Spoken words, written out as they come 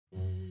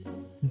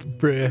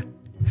Bruh.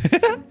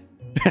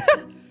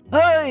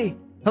 Hey!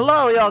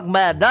 Hello, young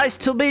man. Nice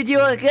to meet you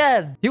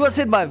again. He was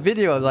in my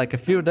video like a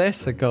few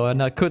days ago,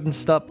 and I couldn't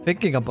stop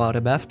thinking about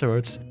him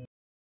afterwards.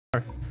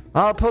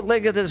 I'll put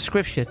link in the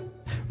description.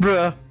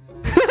 Bruh.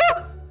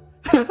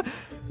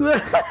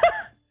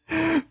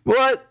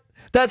 What?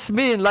 That's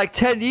me in like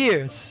 10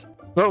 years.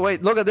 Oh,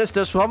 wait, look at this.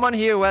 There's someone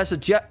here who has a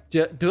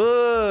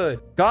dude.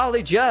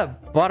 Golly gem.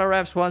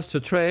 Bottom wants to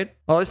trade.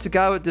 Oh, it's the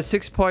guy with the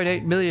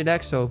 6.8 million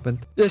X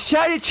opened. The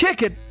shiny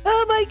chicken.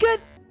 Oh my god.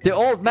 The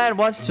old man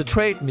wants to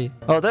trade me.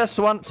 Oh, there's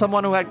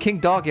someone who had King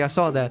Doggy. I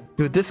saw that.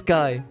 Dude, this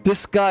guy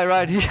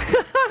right here.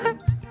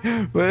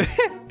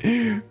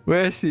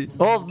 Where is he?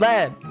 Old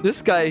man.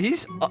 This guy,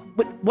 he's...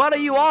 what are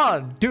you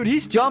on? Dude,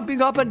 he's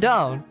jumping up and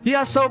down. He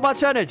has so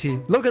much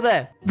energy. Look at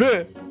that.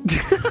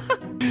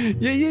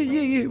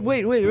 Yeah.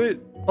 Wait.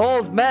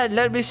 Old man,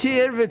 let me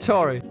see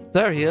inventory.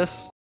 There he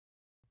is.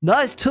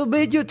 Nice to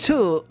meet you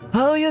too.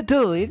 How are you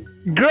doing?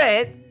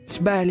 Great.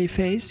 Smiley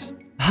face.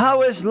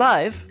 How is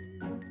life?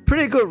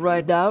 Pretty good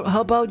right now. How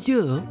about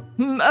you?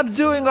 I'm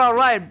doing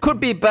alright. Could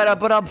be better,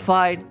 but I'm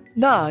fine.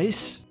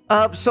 Nice.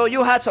 So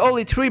you had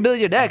only 3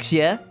 million X,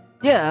 yeah?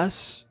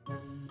 Yes.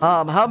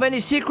 How many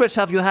secrets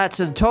have you had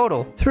in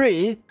total?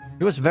 3.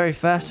 He was very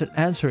fast at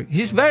answering.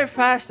 He's very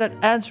fast at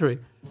answering.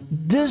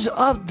 This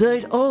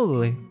update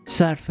only.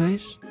 Sad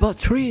face. But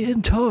 3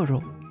 in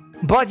total.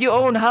 But you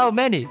own how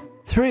many?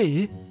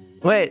 3.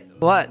 Wait,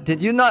 what? Did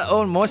you not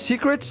own more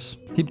secrets?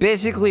 He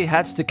basically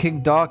has the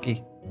King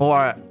Doggy.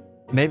 Or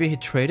maybe he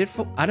traded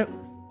for... I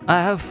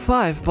have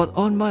 5, but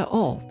on my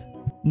alt.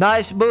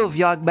 Nice move,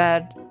 young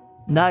man.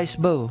 Nice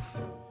move.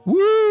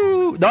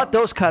 Woo! Not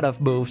those kind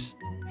of moves.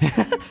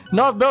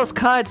 Not those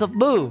kinds of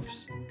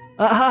moves.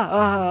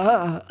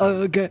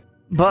 Okay.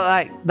 But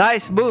like,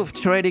 nice move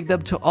trading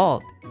them to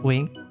alt.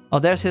 Wing. Oh,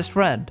 there's his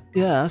friend.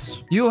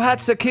 Yes. You had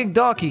the King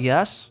Doggy,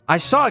 yes? I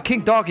saw a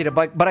King Doggy,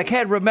 but I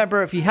can't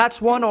remember if he had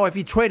one or if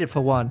he traded for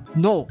one.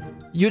 No.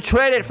 You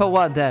traded for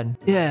one then?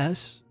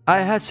 Yes.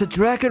 I had the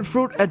dragon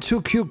fruit and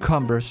 2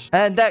 cucumbers.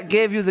 And that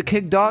gave you the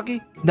King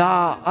Doggy?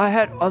 Nah, I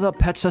had other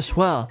pets as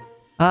well.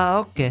 Ah,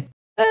 okay.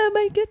 Oh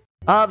my god.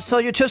 So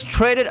you just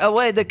traded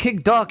away the King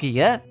Doggy,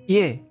 yeah?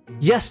 Yeah.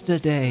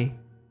 Yesterday.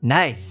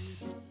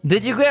 Nice.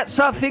 Did you get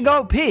something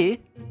OP?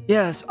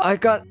 Yes, I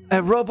got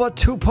a Robot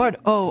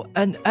 2.0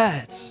 and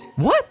ads.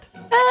 What?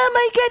 Oh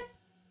my god.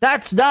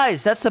 That's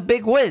nice. That's a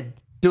big win.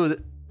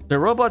 Dude, the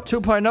Robot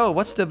 2.0,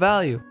 what's the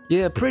value?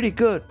 Yeah, pretty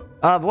good.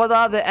 What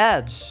are the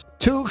ads?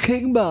 2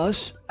 King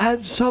Mouse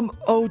and some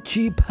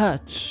OG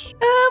pets.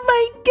 Oh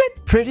my god.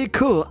 Pretty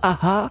cool,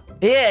 Yeah,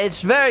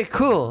 it's very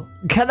cool.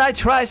 Can I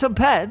try some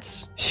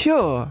pets?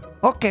 Sure.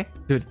 Okay.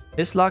 Dude,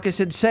 this luck is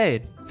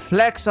insane.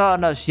 Flex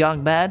on us,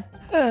 young man.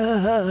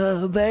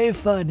 Very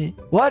funny.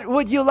 What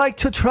would you like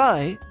to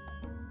try?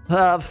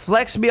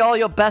 Flex me all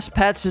your best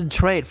pets in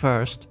trade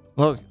first.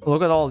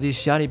 Look at all these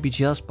shiny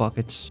BGS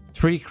buckets.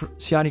 3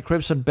 shiny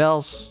Crimson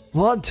Bells.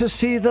 Want to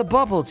see the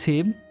bubble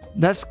team?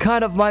 That's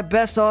kind of my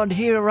best on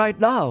here right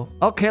now.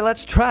 Okay,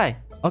 let's try.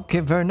 Okay,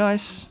 very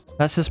nice.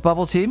 That's his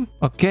bubble team.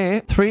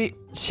 Okay, 3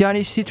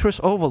 shiny citrus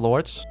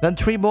overlords. Then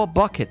 3 more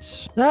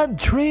buckets. Then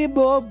 3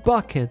 more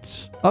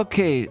buckets.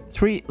 Okay,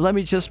 3. Let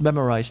me just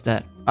memorize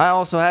that. I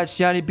also had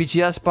shiny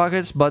BGS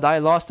buckets, but I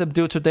lost them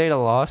due to data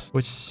loss,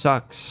 which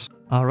sucks.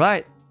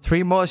 Alright,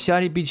 3 more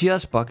shiny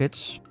BGS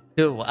buckets.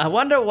 Dude, I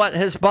wonder what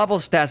his bubble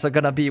stats are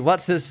gonna be.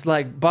 What's his,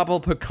 like, bubble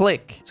per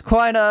click? It's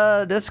quite,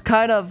 that's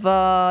kind of,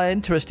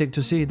 interesting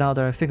to see now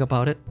that I think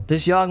about it.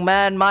 This young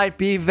man might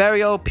be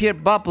very OP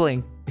at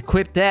bubbling.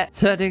 Equip that.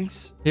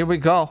 Settings. Here we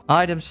go.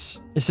 Items.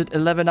 Is it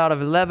 11 out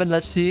of 11?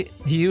 Let's see.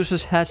 He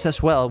uses hats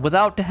as well.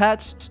 Without the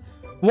hats,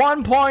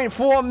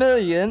 1.4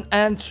 million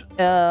and,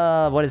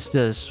 what is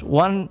this?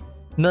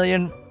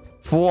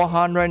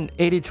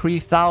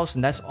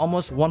 1,483,000. That's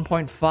almost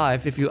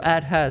 1.5 if you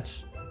add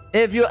hats.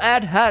 If you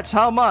add hats,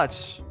 how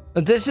much?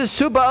 This is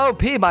super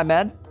OP, my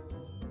man.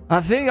 I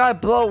think I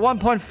blow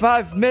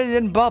 1.5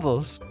 million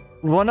bubbles.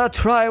 Wanna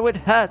try with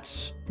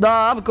hats?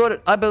 Nah, I'm good.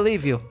 I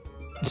believe you.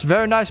 It's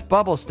very nice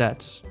bubble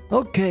stats.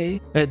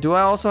 Okay. Hey, do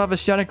I also have a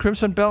shiny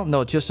Crimson Bell?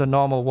 No, just a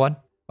normal one.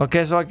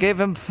 Okay, so I gave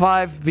him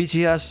 5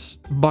 VGS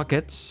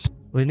buckets.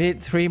 We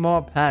need 3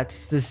 more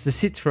pets. This is the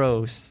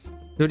Citros.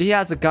 Dude, he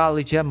has a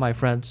godly gem, my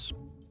friends.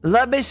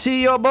 Let me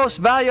see your most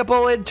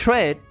valuable in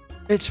trade.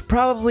 It's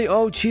probably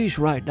OGs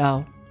right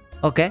now.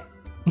 Okay.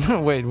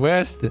 Wait,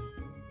 where's the...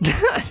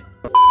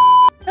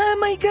 Oh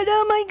my god,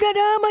 oh my god,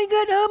 oh my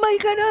god, oh my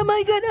god, oh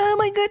my god, oh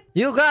my god.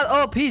 You got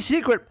OP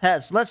secret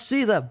pets. Let's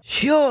see them.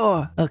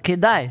 Sure. Okay,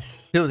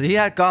 nice. Dude, he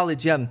had Golly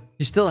Gem.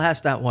 He still has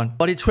that one.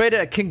 But he traded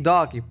a King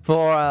Doggy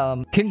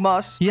for King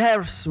Moss. He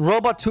has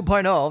Robot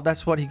 2.0.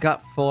 That's what he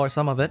got for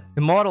some of it.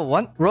 Immortal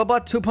 1.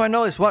 Robot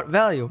 2.0 is what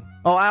value?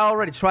 Oh, I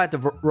already tried the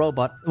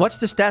robot. What's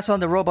the stats on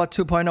the Robot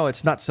 2.0?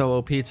 It's not so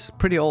OP. It's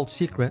pretty old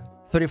secret.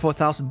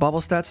 34,000 bubble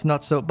stats,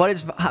 not so, but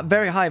it's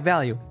very high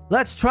value.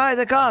 Let's try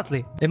the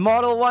godly.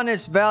 Immortal 1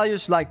 is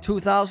values like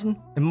 2,000.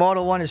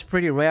 Immortal 1 is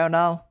pretty rare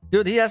now.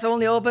 Dude, he has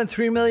only opened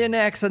 3 million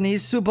X and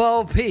he's super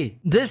OP.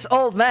 This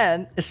old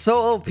man is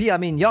so OP. I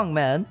mean, young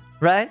man,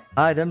 right?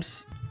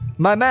 Items.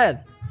 My man,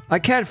 I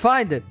can't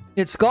find it.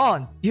 It's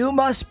gone. You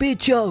must be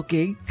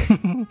joking.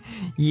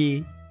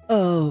 Yeah.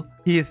 Oh.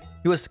 He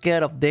was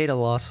scared of data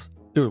loss.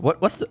 Dude,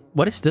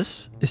 what is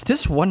this? Is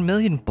this 1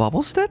 million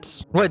bubble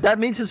stats? Wait, that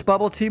means his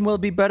bubble team will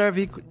be better if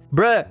he...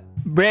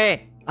 Bruh.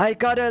 I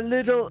got a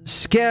little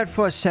scared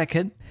for a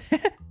second.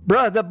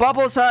 Bruh, the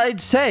bubbles are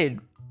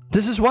insane.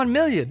 This is 1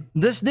 million.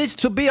 This needs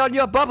to be on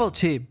your bubble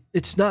team.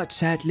 It's not,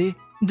 sadly.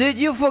 Did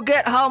you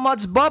forget how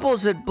much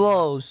bubbles it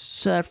blows?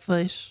 Sad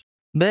face.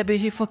 Maybe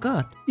he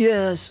forgot.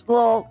 Yes,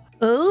 lol.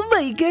 Oh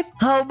my god.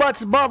 How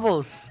much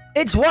bubbles?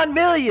 It's 1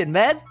 million,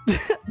 man.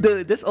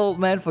 Dude, this old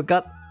man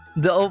forgot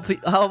the OP,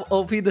 how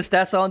OP the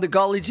stats are on the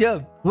golly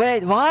jump.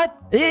 Wait, what?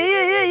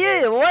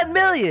 Yeah. 1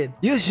 million.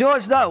 You sure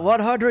it's not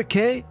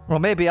 100k? Or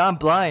maybe I'm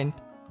blind.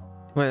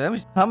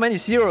 Wait, how many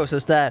zeros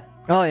is that?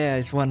 Oh yeah,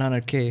 it's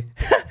 100k.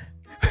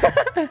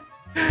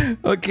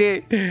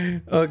 Okay,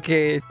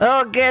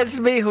 it's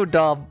me who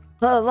dumb.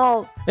 Oh,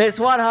 lol. It's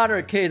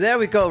 100k. There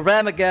we go.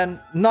 Ram again.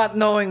 Not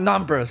knowing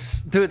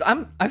numbers. Dude,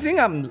 I think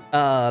I'm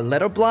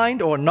letter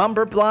blind or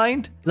number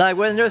blind. Like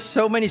when there's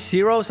so many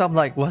zeros, I'm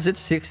like, was it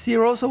 6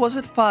 zeros or was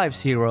it 5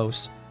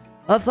 zeros?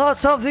 I thought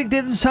something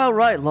didn't sound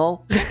right,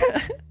 lol.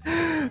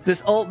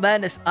 This old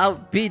man is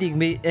outbeating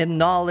me in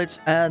knowledge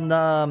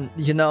and,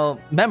 you know,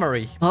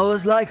 memory. I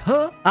was like,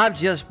 huh? I'm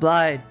just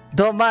blind.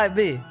 Don't mind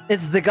me.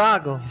 It's the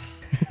goggles.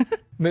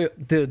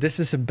 Dude, this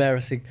is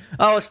embarrassing.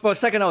 For a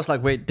second, I was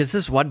like, wait, this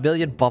is 1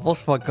 million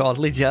bubbles for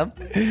godly jump?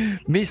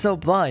 Me so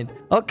blind.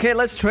 Okay,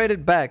 let's trade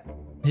it back.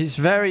 He's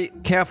very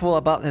careful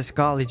about his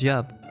godly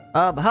jump.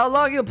 How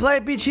long you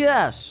play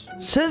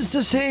BGS? Since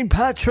the St.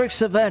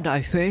 Patrick's event,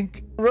 I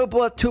think.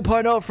 Roblox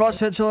 2.0 Frost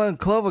Central and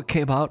Clover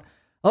came out.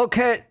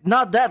 Okay,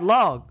 not that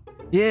long.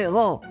 Yeah,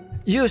 lol.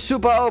 You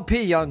super OP,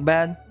 young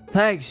man.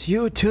 Thanks,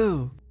 you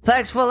too.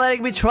 Thanks for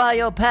letting me try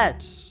your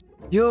pets.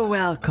 You're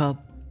welcome.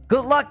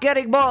 Good luck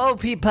getting more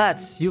OP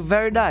pets. You're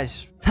very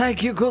nice.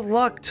 Thank you. Good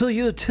luck to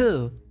you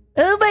too.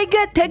 Oh my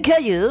god, thank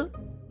you.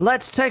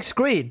 Let's take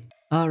screen.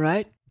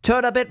 Alright.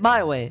 Turn a bit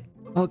my way.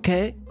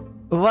 Okay.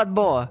 One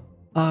more.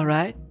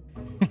 Alright.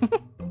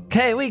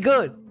 Okay, we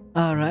good.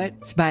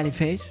 Alright. Smiley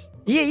face.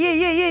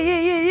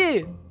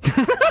 Yeah.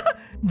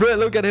 Bro,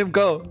 look at him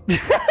go.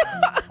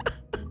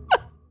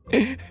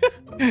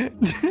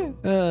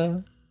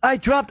 I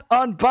dropped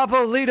on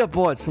bubble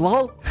leaderboards,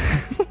 lol.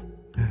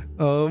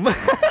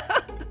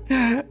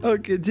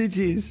 Okay,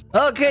 GG's.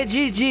 Okay,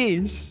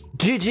 GG's.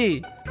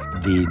 GG.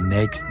 The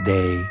next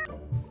day.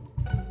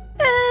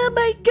 Oh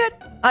my god.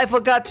 I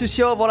forgot to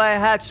show what I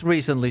had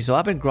recently, so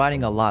I've been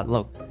grinding a lot.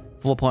 Look,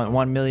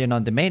 4.1 million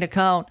on the main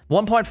account,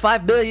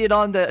 1.5 billion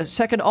on the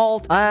second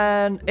alt,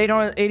 and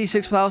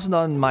 886,000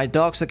 on my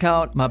dog's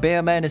account. My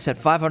bear man is at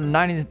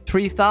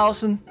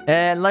 593,000.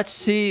 And let's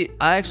see,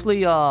 I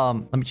actually,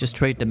 let me just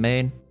trade the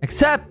main.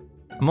 Except,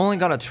 I'm only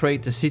gonna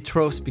trade the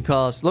Citros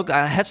because, look,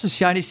 I had some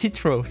shiny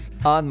Citros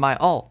on my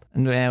alt.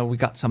 And we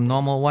got some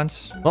normal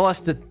ones. What was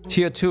the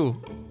tier 2?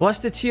 Was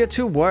the tier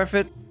 2 worth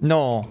it?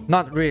 No,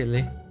 not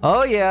really.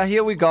 Oh yeah,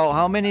 here we go.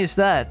 How many is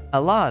that? A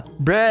lot.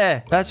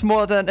 Bruh, that's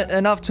more than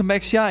enough to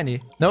make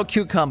shiny. No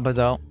cucumber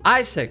though.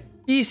 Isaac,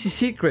 easy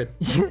secret.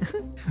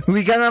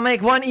 We're gonna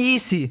make one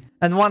easy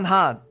and one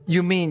hard.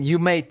 You mean you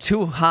made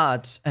 2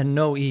 hards and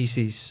no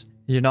easies?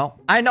 You know?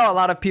 I know a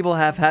lot of people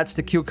have hatched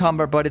the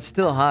cucumber, but it's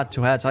still hard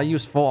to hatch. I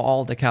use 4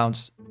 alt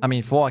accounts. I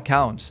mean 4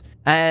 accounts.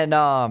 And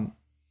I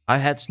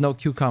hatched no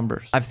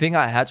cucumbers. I think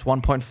I hatched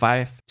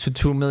 1.5 to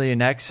 2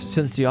 million X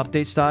since the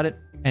update started.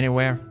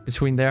 Anywhere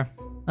between there.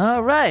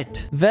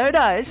 Alright, very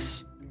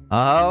nice.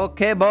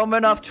 Okay,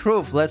 moment of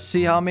truth. Let's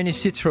see how many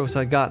Citros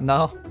I got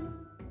now.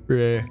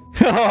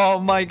 Oh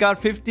my god,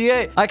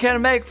 58. I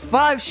can make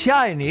 5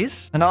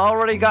 shinies. And I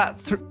already got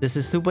 3. This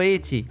is super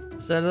easy.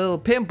 It's a little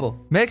pimple.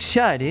 Make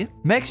shiny.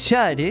 Make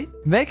shiny.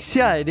 Make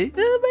shiny.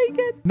 Oh my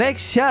god. Make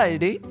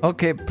shiny.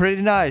 Okay,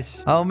 pretty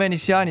nice. How many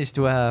shinies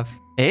do I have?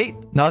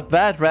 8? Not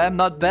bad, Ram.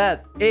 Not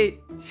bad. 8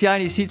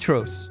 shiny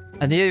Citros.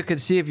 And here you can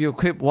see if you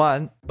equip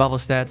one, bubble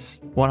stats,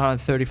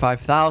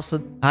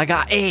 135,000. I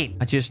got 8.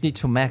 I just need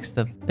to max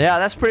them. Yeah,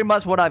 that's pretty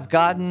much what I've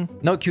gotten.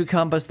 No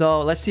cucumbers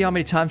though. Let's see how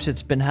many times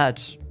it's been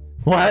hatched.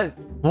 What?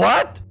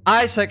 What?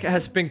 Isaac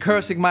has been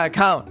cursing my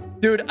account.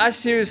 Dude, I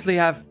seriously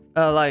have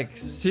like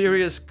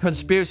serious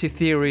conspiracy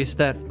theories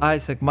that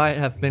Isaac might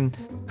have been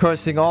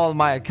cursing all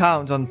my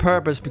accounts on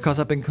purpose because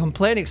I've been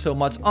complaining so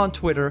much on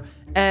Twitter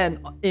and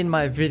in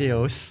my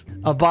videos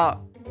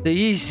about the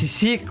easy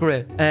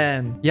secret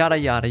and yada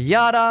yada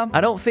yada.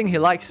 I don't think he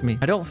likes me.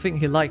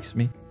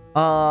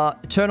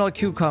 Eternal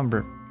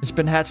Cucumber. It's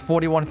been hatched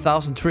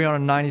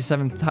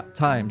 41,397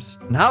 times.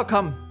 And how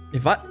come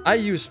if I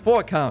use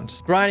 4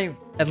 accounts, grinding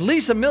at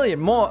least 1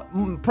 million more,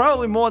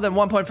 probably more than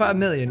 1.5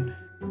 million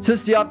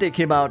since the update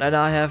came out, and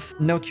I have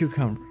no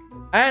cucumber.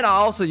 And I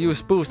also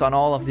use boost on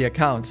all of the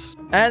accounts.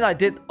 And I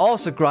did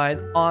also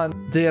grind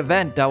on the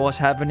event that was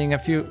happening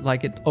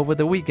over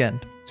the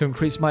weekend to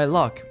increase my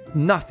luck.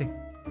 Nothing.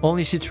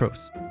 Only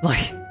Citros.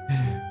 Like,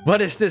 What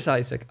is this,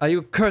 Isaac? Are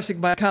you cursing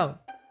my account?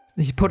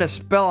 He put a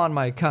spell on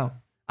my account.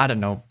 I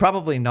don't know.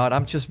 Probably not.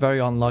 I'm just very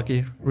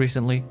unlucky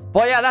recently.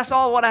 But yeah, that's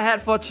all what I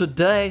had for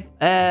today.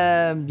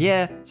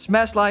 Yeah,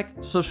 smash like,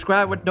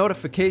 subscribe with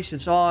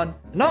notifications on.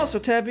 And also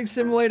tapping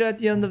simulator at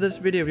the end of this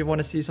video if you want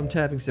to see some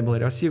tapping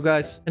simulator. I'll see you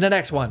guys in the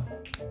next one.